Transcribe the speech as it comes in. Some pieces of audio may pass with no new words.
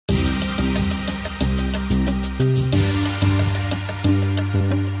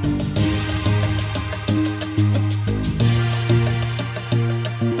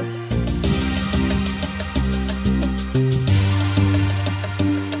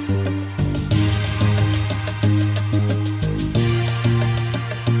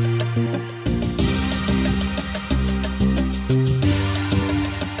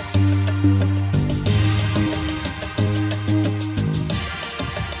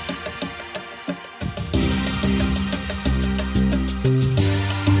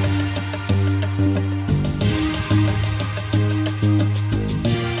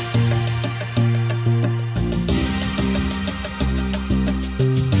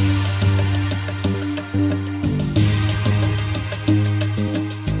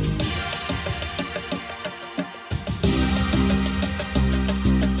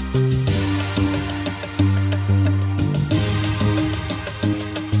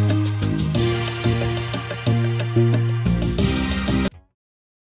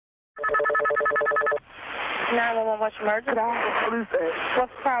Emergency? Could I have a police aid?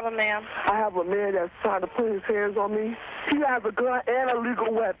 What's the problem, ma'am? I have a man that's trying to put his hands on me. He has a gun and a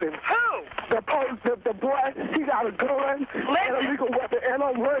legal weapon. Who? The boy, he got a gun and a legal weapon, and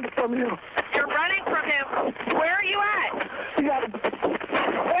I'm running from him. You're running from him. Where are you at? He got a...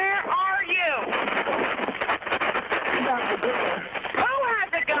 Where are you? He got a gun. Who has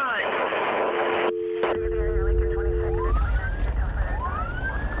a gun?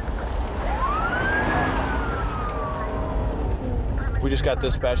 We just got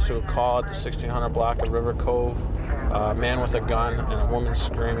dispatched to a call at the 1600 block of River Cove. A man with a gun and a woman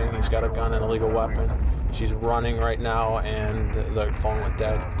screaming. He's got a gun and a legal weapon. She's running right now, and the phone went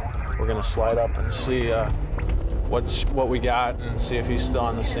dead. We're gonna slide up and see what we got and see if he's still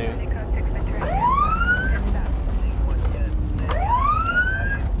on the scene.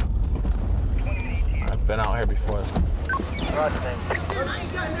 I've been out here before.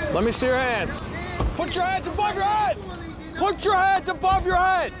 Let me see your hands. Put your hands above your head. Put your hands above your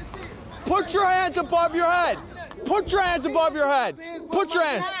head. Put your hands above your head. Put your hands above your head. Put your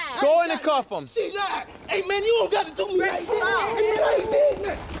hands. Go in and cuff them. See that? Hey, man, you don't got to do me like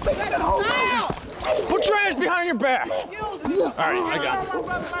that. Put your hands behind your back. All right, I got it.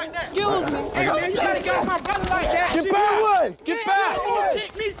 Excuse me. Hey, man, you got to get my brother like that. Get back. Get back.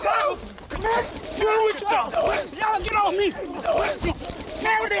 Kick me too. Y'all get on me.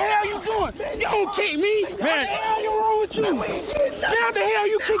 Man, what the hell you doing? You don't kick me. Man. What the hell you wrong with you? Man, what the hell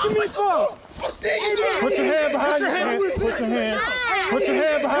you kicking me for? Put your hand behind your back. Put your hand. Put your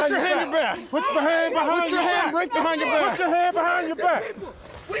hand behind your back. Put your hand behind your back. Put your hand right behind your back. Put your hand behind your back.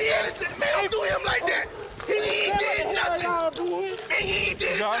 We innocent, man. Don't do him like that. He ain't did nothing. Man, he ain't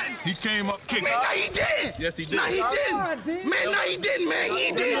did nothing. He came up kicking. Man, no, he didn't. Yes, he did. No, he didn't. Man, no, he didn't, man. He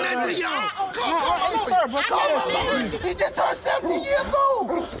ain't did nothing to y'all. Come on. He just turned 17 years old.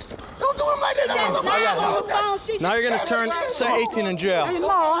 Don't do him like that. Now you're gonna turn, say 18 in jail. Hey, no,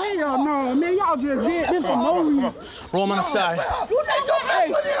 hell no, man. Y'all just did this for no reason. Roll him on the side.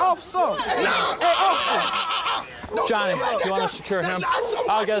 Hey, officer. Hey, officer. Johnny, you want to secure him?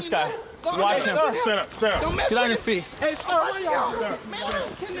 I'll get this guy. Watch him. Stand up, stand up. Get on your feet. Hey, sir, where y'all? Man, I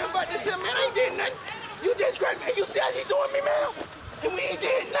don't care nothing about this here, man. I ain't did nothing. You just grabbed me. You see how he doing me, man? And we ain't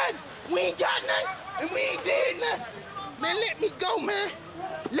did nothing. We ain't got nothing. And we ain't did nothing. Man, let me go, man.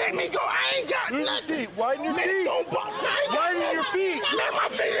 Let me go. I ain't got nothing. Widen your Man, feet. don't bother me. I ain't got Widen your nothing. feet. Man, my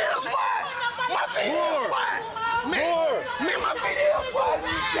feet is wide. My feet More. is wide. Man, More. man, my feet is wide.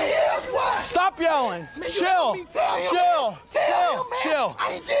 They is wide. Stop yelling. Man, you Chill. know me. Tell him, Chill. man. Tell him, man. Chill.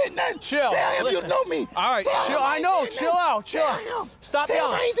 I ain't did nothing. Chill. Tell him Listen. you know me. All right, Tell chill. him I ain't know. did Chill nothing. out. Chill. Tell him. Stop Tell him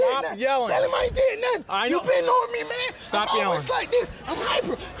yelling. I ain't did Stop nothing. yelling. Tell him I ain't did nothing. I know. You been on me, man. Stop I'm yelling. always like this. I'm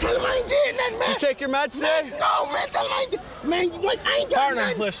hyper. Tell him I ain't did nothing, man. You take your meds today? Man, no, man. Tell him I ain't did. Man, what? I ain't got Partner,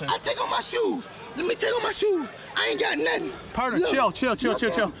 nothing. listen. I take off my shoes. Let me take off my shoes. I ain't got nothing. Partner, Look. chill.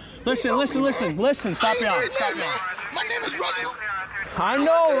 Listen. Stop yelling. Stop yelling. My name is Reggie. I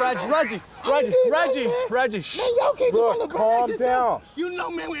know, Reggie. Shh. Man, y'all can't Look, do calm down. You know,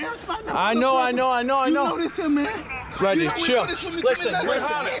 man, we ain't spot no. I know. You know this here, man. Reggie, You know we chill. know this when we Listen. coming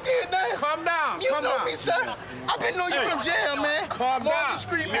down. You ain't did nothing. Calm down. You Calm know down. me, sir. I've been knowing you from jail, man. Calm Morgan down.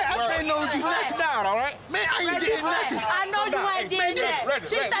 Street, man. I've been knowing you nothing. Down, all right? Man, I ain't did nothing. I know you ain't did that. Reggie,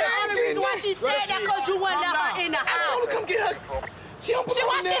 She said the Reggie, only reason why she said that because you wouldn't let her in the I house. told her to come get her. She don't Why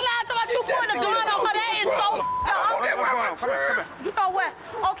she lied to me? You put the gun on her. That is so dumb. You know what?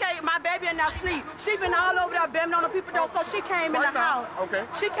 Okay, my baby in that sleep. She been all over there banging on the people door, so she came in the house. Okay.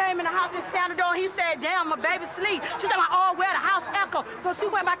 She came in the house and slammed the door. He said, damn, my baby sleep. She said, oh, where the house echo. So she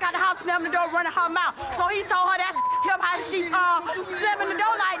went back out the house, slammed the door, running her mouth. So he told her that's him how she slamming the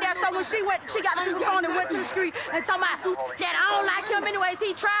door like that. So when she went, she got the people phone and went to the street and talking about that I don't like him anyways.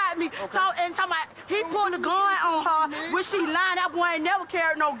 He tried me. And talking about he pulled the gun on her, which she lied. That boy ain't never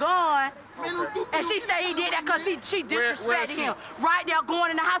carried no gun. And she said he did that because she disrespected him. Right there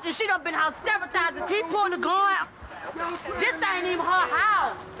going in the house, and she done been in the house several times. And he pulled the gun. This ain't even her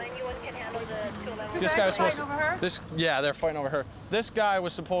house. This guy was supposed to. They're fighting over her. This guy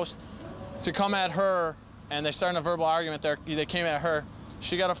was supposed to come at her, and they started a verbal argument there. They came at her.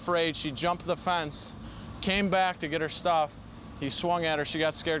 She got afraid. She jumped the fence, came back to get her stuff. He swung at her. She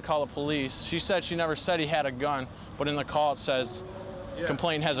got scared, called the police. She said she never said he had a gun, but in the call it says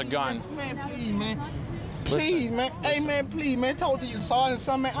complainant has a gun. Man, please, man. Please, man. Hey, man, please, man. Told you sorry and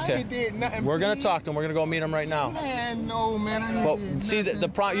something, man. I ain't did nothing. We're gonna talk to him. We're gonna go meet him right now. Man, no, man. I ain't Well, did see, nothing. the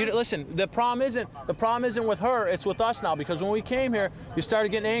problem. Listen, the problem isn't with her. It's with us now because when we came here, you started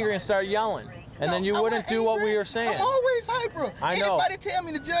getting angry and started yelling. and then you wouldn't do what we were saying. I'm always hyper. I know. Anybody tell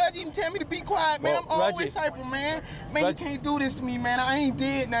me, the judge even tell me to be quiet, man. Well, I'm always hyper, man. Man, you can't do this to me, man. I ain't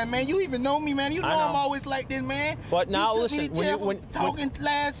did nothing, man. You even know me, man. You know I'm always like this, man. But now you listen, talking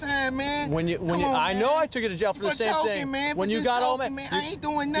last time, man. I know I took you to jail for the same thing. Man, when you got all mad, I ain't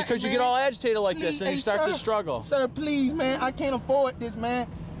doing nothing, because you get all agitated like this, and you start to struggle. Sir, please, man. I can't afford this, man.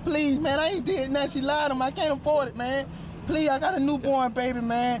 Please, man. I ain't did nothing. She lied to me. I can't afford it, man. Please, I got a newborn baby,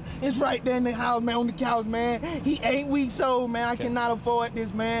 man. It's right there in the house, man, on the couch, man. He 8 weeks old, man. I cannot afford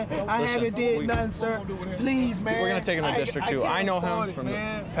this, man. I haven't did nothing, sir. Please, man. We're gonna take him to district too. I know him from the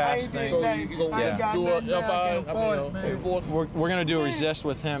past thing. We're gonna do a resist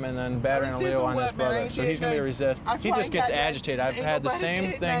with him and then battering Leo on his brother. So he's gonna be a resist. He just gets agitated. I've had the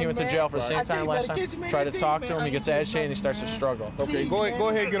same thing. He went to jail for the same time last time. Try to talk to him. He gets agitated and he starts to struggle. Okay, go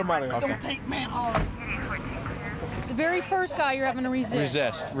ahead and get him out of here. Okay. Don't take man on. The very first guy you're having to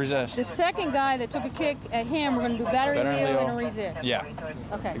resist. Resist. The second guy that took a kick at him, we're going to do battering Leo and a resist. Yeah.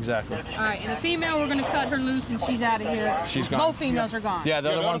 Okay. Exactly. All right, and the female, we're going to cut her loose and she's out of here. She's gone. Both females are gone. Yeah,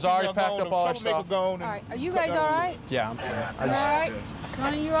 the other one's already packed up all her stuff. All right, are you guys all right? Yeah, I'm fine.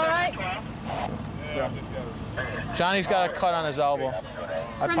 You all right? Johnny, you all right? Johnny's got a cut on his elbow.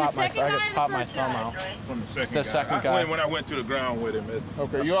 I popped my thumb out. From the The second guy. When I went to the ground with him,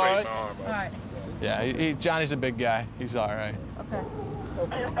 Okay, you all right? All right. Yeah, Johnny's a big guy. He's all right.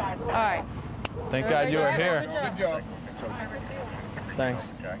 Okay. All right. Thank God you were here. Good job.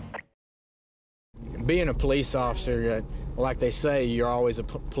 Thanks. Being a police officer, like they say, you're always a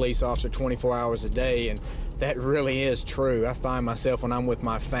police officer 24 hours a day, and that really is true. I find myself when I'm with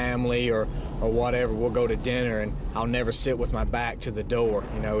my family or whatever, we'll go to dinner and I'll never sit with my back to the door.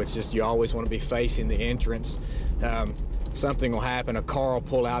 You know, it's just you always want to be facing the entrance. Something will happen, a car will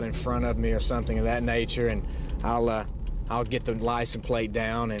pull out in front of me or something of that nature, and I'll get the license plate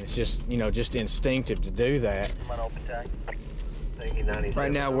down, and it's just, you know, just instinctive to do that.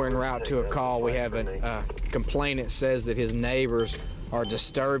 Right now we're en route to a call. We have a complainant says that his neighbors are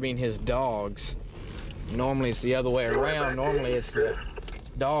disturbing his dogs. Normally it's the other way around. Normally it's the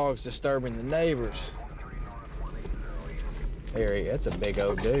dogs disturbing the neighbors. There he is. That's a big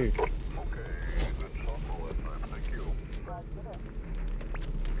old dude.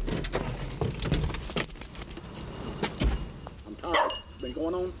 I'm tired. It's been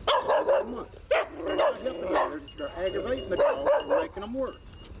going on for a month. They're not helping them. They're aggravating the dogs and making them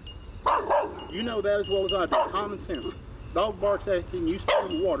worse. You know that as well as I do. Common sense. Dog barks at you and you spray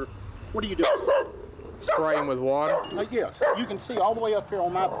him with water. What do you do? Spray him with water? Yes. You can see all the way up here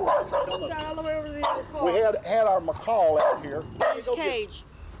on my porch. All the way over to the other car. We had our macaw out here. His cage,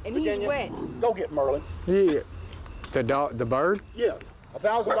 and he's wet. Go get Merlin. Yeah. The bird? Yes.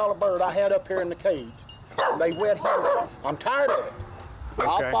 $1,000 bird I had up here in the cage. And they wet him. I'm tired of it.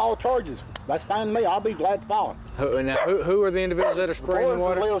 I'll file charges. That's fine with me. I'll be glad to file them. Who are the individuals that are spraying the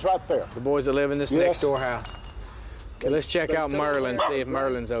water? The boys that lives right there. The boys that live in this next door house. Okay, let's check out Merlin, see if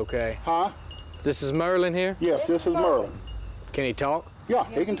Merlin's okay. Huh? This is Merlin here? Yes, this is Merlin. Can he talk? Yeah,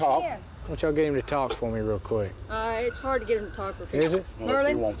 he can talk. Why don't y'all get him to talk for me real quick? It's hard to get him to talk for people. Is it?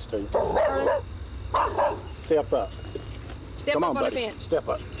 Merlin? He wants to. Merlin, Step up. step Come up on, on the buddy. fence. Step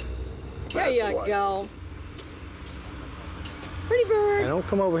up. There you go. Pretty bird. Now don't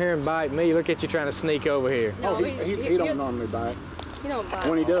come over here and bite me. Look at you trying to sneak over here. No, he don't normally bite. He don't bite.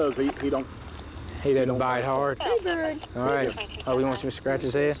 When he does, he don't. He doesn't bite hard. Pretty bird. All right. Oh, he wants you to scratch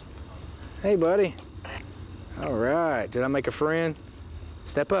his head? Hey, buddy. All right. Did I make a friend?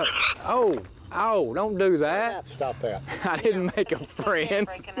 Step up. Oh, don't do that. Stop that. I didn't make a friend.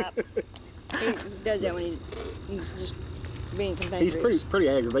 He does that when he's just being competitive. He's pretty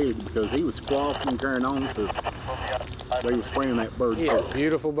aggravated because he was squawking and carrying on because they were spraying that bird. Yeah,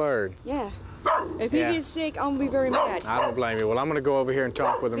 beautiful bird. Yeah. If he gets sick, I'm gonna be very mad. I don't blame you. Well, I'm gonna go over here and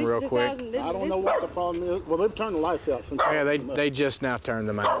talk with him real quick. I don't know what the problem is. Well, they've turned the lights out since. Yeah, they just now turned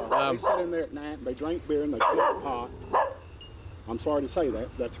them out. They sit in there at night and they drink beer and they smoke pot. I'm sorry to say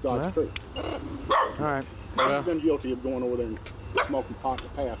that. That's God's truth. All right. I've been guilty of going over there and smoking pot in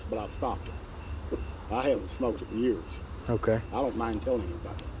the past, but I've stopped it. I haven't smoked it in years. Okay. I don't mind telling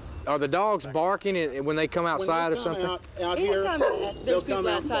anybody. Are the dogs barking when they come outside or something? Out here, Anytime there's people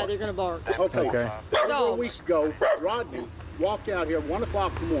outside, they're gonna bark. Okay. A week ago, Rodney walked out here 1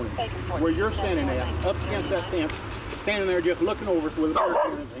 o'clock in the morning, where you're standing at, up against that fence, standing there just looking over it with a beer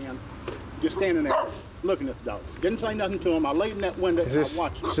can in his hand, just standing there looking at the dogs. Didn't say nothing to him. I laid in that window and I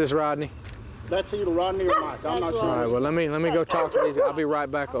watched him. Is this Rodney? That's either Rodney or Mike. I'm not sure. All right. Well, let me go talk to these. I'll be right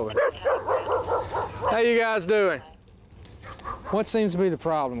back over. How you guys doing? What seems to be the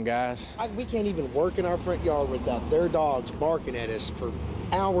problem, guys? We can't even work in our front yard without their dogs barking at us for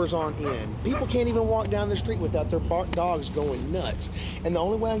hours on end. People can't even walk down the street without their dogs going nuts. And the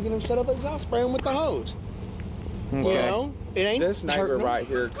only way I can get them shut up is I'll spray them with the hose. Okay. You know, it ain't This neighbor hurting them. right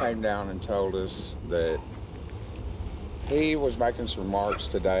here came down and told us that he was making some remarks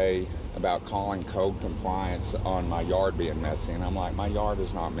today about calling code compliance on my yard being messy. And I'm like, my yard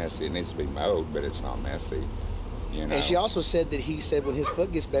is not messy. It needs to be mowed, but it's not messy. You know? And she also said that he said when his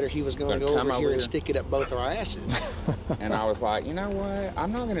foot gets better, he was going to go over here and stick it up both our asses. And I was like, you know what?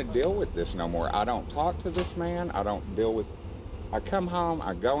 I'm not going to deal with this no more. I don't talk to this man. I don't deal with. I come home,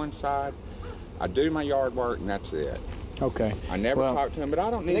 I go inside, I do my yard work, and that's it. Okay. I never talk to him, but I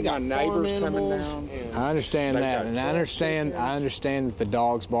don't need my neighbors coming down. I understand that, and I understand that the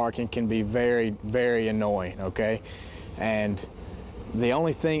dogs barking can be very, very annoying. Okay, and the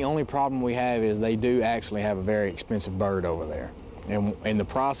only problem we have is they do actually have a very expensive bird over there, and in the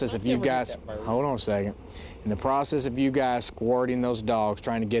process of you guys, hold on a second, in the process of you guys squirting those dogs,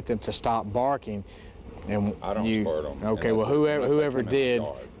 trying to get them to stop barking. And I don't squirt them. Okay, well, whoever did,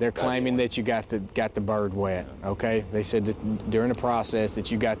 they're claiming that you got the bird wet. Okay, they said that during the process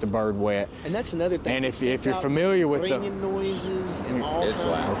that you got the bird wet. And that's another thing. And if you're familiar with the ringing noises and all It's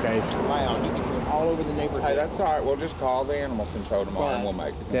loud. Okay, it's loud. You can hear it all over the neighborhood. Hey, that's all right. We'll just call the animal control tomorrow and we'll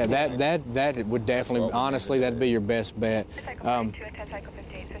make it. Yeah, that would definitely, honestly, that'd be your best bet.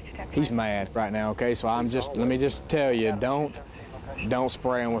 He's mad right now. Okay, so let me just tell you, don't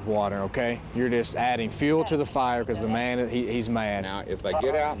spray him with water, okay? You're just adding fuel to the fire because the man, he's mad. Now, if they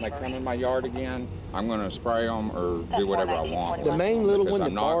get out and they come in my yard again, I'm going to spray them or do whatever I want. The main little one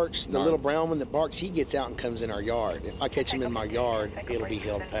that barks, the little brown one that barks, he gets out and comes in our yard. If I catch him in my yard, it'll be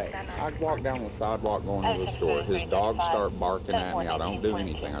hell to pay. I walk down the sidewalk going to the store. His dogs start barking at me. I don't do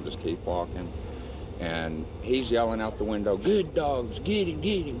anything. I just keep walking. And he's yelling out the window, good dogs, get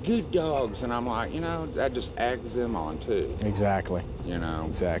him, good dogs. And I'm like, you know, that just eggs them on too. Exactly. You know?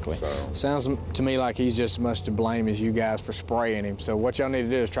 Exactly. So. Sounds to me like he's just as much to blame as you guys for spraying him. So what y'all need to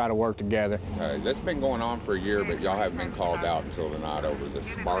do is try to work together. Okay, that's been going on for a year, but y'all haven't been called out until tonight over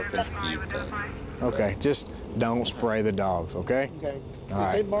this barking feud thing. Okay, just don't spray the dogs, okay? Okay. All If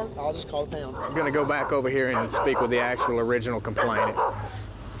right. they bark, I'll just call it down. I'm gonna go back over here and speak with the actual original complainant.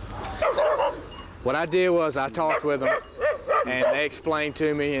 What I did was I talked with them, and they explained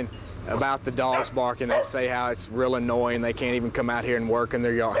to me about the dogs barking. They say how it's real annoying. They can't even come out here and work in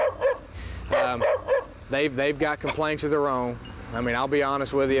their yard. They've got complaints of their own. I mean, I'll be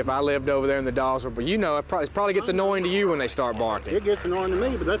honest with you. If I lived over there and the dogs were, but you know, it probably gets annoying to you when they start barking. It gets annoying to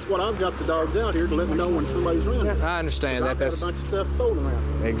me, but that's what I've got the dogs out here to let me know when somebody's around. Yeah, I understand that. That's a bunch of stuff sold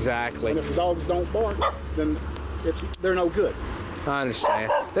around. Exactly. And if the dogs don't bark, then they're no good. I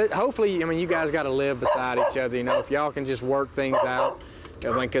understand. Hopefully, I mean, you guys got to live beside each other. You know, if y'all can just work things out. I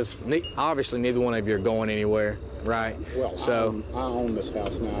mean, because obviously neither one of you are going anywhere, right? Well, so I own this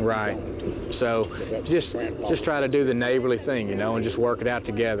house now. Right. So just try to do the neighborly thing, you know, and just work it out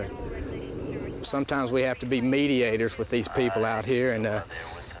together. Sometimes we have to be mediators with these people out here, and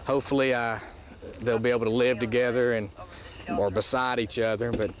hopefully they'll be able to live together or beside each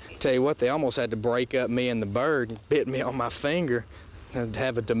other. But tell you what, they almost had to break up me and the bird. It bit me on my finger and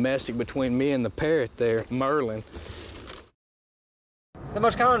have a domestic between me and the parrot there, Merlin. The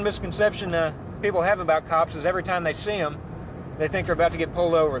most common misconception people have about cops is every time they see them, they think they're about to get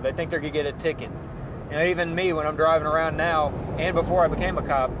pulled over. They think they're going to get a ticket. You know, even me, when I'm driving around now, and before I became a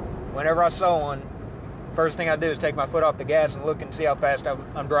cop, whenever I saw one, first thing I do is take my foot off the gas and look and see how fast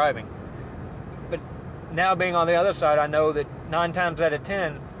I'm driving. But now being on the other side, I know that 9 times out of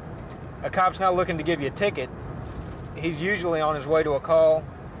 10, a cop's not looking to give you a ticket. He's usually on his way to a call,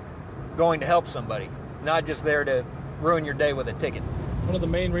 going to help somebody, not just there to ruin your day with a ticket. One of the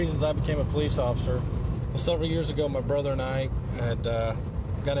main reasons I became a police officer was several years ago, my brother and I had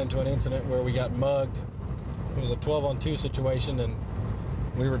got into an incident where we got mugged. It was a 12-on-2 situation, and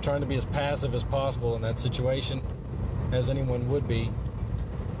we were trying to be as passive as possible in that situation, as anyone would be.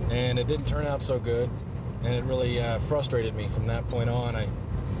 And it didn't turn out so good, and it really frustrated me from that point on. I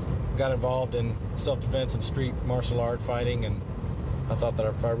got involved in self-defense and street martial art fighting, and I thought that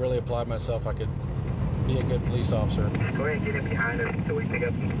if I really applied myself, I could be a good police officer. Go ahead and get in behind us until we pick up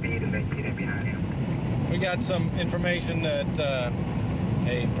some speed and then get in behind him. We got some information that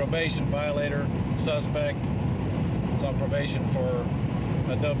a probation violator suspect is on probation for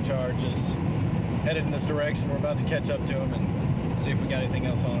a dope charge is headed in this direction. We're about to catch up to him and see if we got anything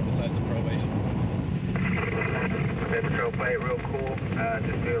else on him besides the probation. That patrol play it real cool.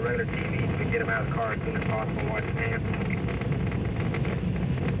 Just do a regular TV so we can get him out of the car as soon as possible. Watch his hands.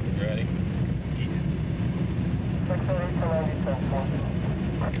 You ready?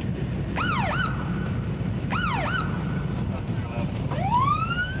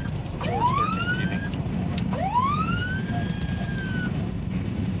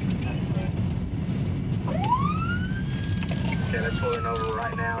 over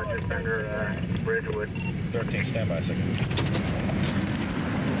right now, just under Bridgewood. 13, stand by a second.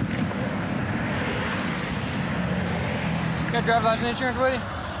 Got driver's license insurance with you?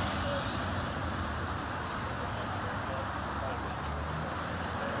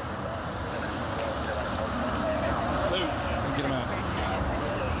 Get him out.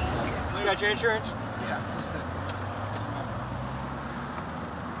 You got your insurance? Yeah.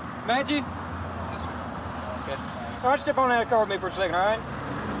 Matthew? Okay. All right, step on that car with me for a second, all right?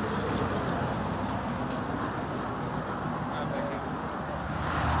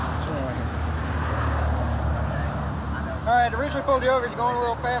 All right, originally pulled you over. You're going a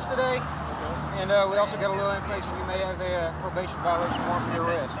little fast today. Okay. And we also got a little information. You may have a probation violation warrant for your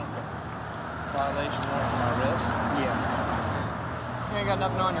arrest. Violation warrant for my arrest? Yeah. You ain't got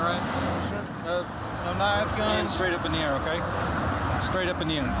nothing on you, right? Sure. No knives, guns? And straight up in the air, okay? Straight up in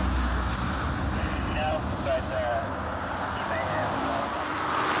the air. No, but you may have.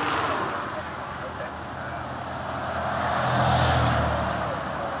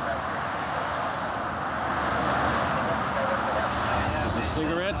 Is it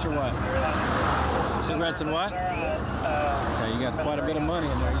cigarettes or what? Cigarettes and what? Okay, you got quite a bit of money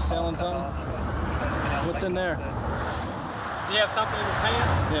in there. You selling something? What's in there? Does he have something in his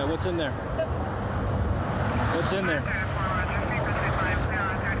pants? Yeah, what's in there? What's in there?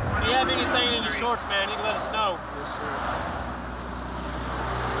 If you have anything in your shorts, man, you can let us know.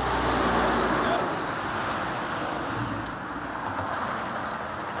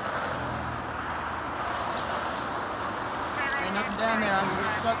 Ain't nothing down there I'm gonna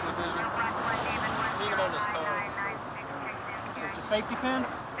get stuck with, is there? Leave it on this car. It's a safety pin?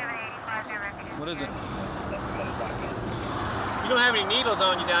 What is it? You don't have any needles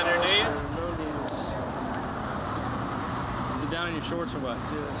on you down there, do you? Is it down in your shorts or what?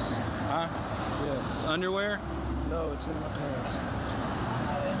 Yes. Huh? Yes. Underwear? No, it's in my pants.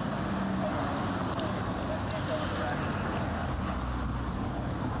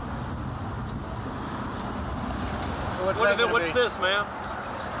 What's this, ma'am?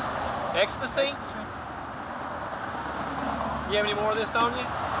 Ecstasy? You have any more of this on you?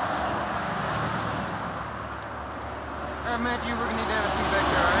 All right, Matthew, we're gonna need to have a team back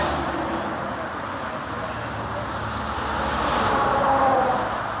there, all right?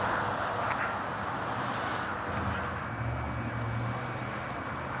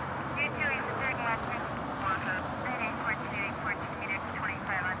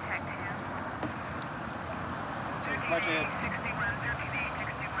 Much ahead.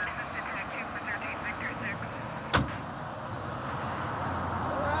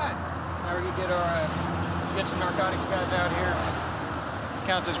 Alright. Now we're gonna get some narcotics guys out here,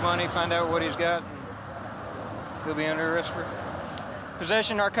 count this money, find out what he's got. He'll be under arrest for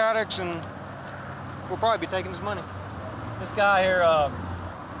possession of narcotics, and we'll probably be taking his money. This guy here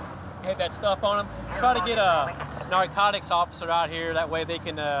had that stuff on him. Try to get a narcotics officer out here. That way they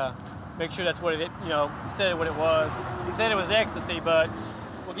can make sure that's what it, he said what it was. He said it was ecstasy, but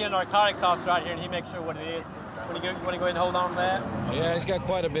we'll get a narcotics officer out here and he makes sure what it is. You want to go ahead and hold on to that? Yeah, he's got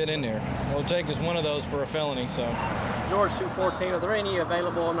quite a bit in there. We'll take us one of those for a felony, so. George 214, are there any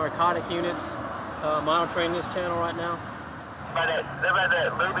available narcotic units monitoring this channel right now? About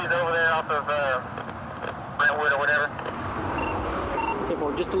that Luby's over there off of Brentwood or whatever.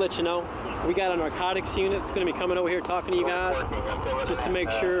 Just to let you know, we got a narcotics unit that's going to be coming over here talking to you guys, just to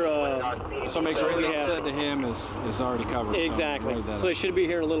make sure. So make sure everything said to him is already covered. Exactly. So they should be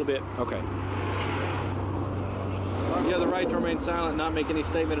here in a little bit. Okay. You have the right to remain silent, not make any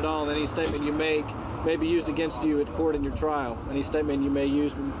statement at all. Any statement you make may be used against you at court in your trial. Any statement you may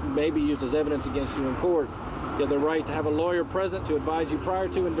be used as evidence against you in court. You have the right to have a lawyer present to advise you prior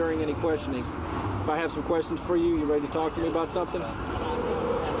to and during any questioning. If I have some questions for you, you ready to talk to me about something?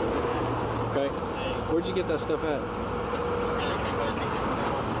 Okay. Where'd you get that stuff at?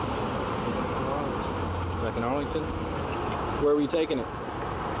 Back in Arlington? Where were you taking it?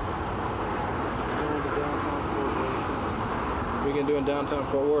 What are you going to do in downtown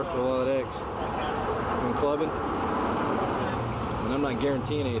Fort Worth with all that eggs? Going clubbing? And I'm not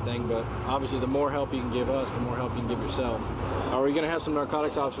guaranteeing anything, but obviously the more help you can give us, the more help you can give yourself. Are we going to have some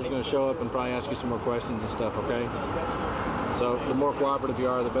narcotics officers going to show up and probably ask you some more questions and stuff, okay? So the more cooperative you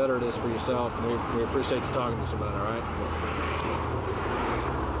are, the better it is for yourself. And we appreciate you talking to us about it, all right?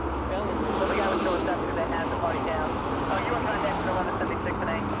 So the guy was showing up because they had the party down. Oh, you were contacting the 1176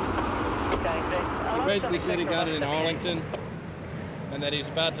 today? Okay, He basically said he got it in Arlington and that he's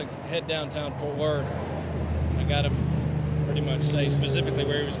about to head downtown Fort Worth. I got him pretty much say specifically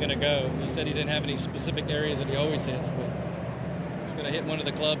where he was going to go. He said he didn't have any specific areas that he always hits, but he's going to hit one of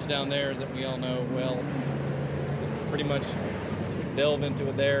the clubs down there that we all know well. Pretty much delve into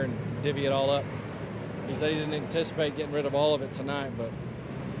it there and divvy it all up. He said he didn't anticipate getting rid of all of it tonight, but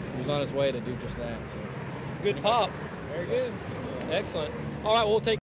he was on his way to do just that. So Good pop. very good. Excellent. All right, we'll take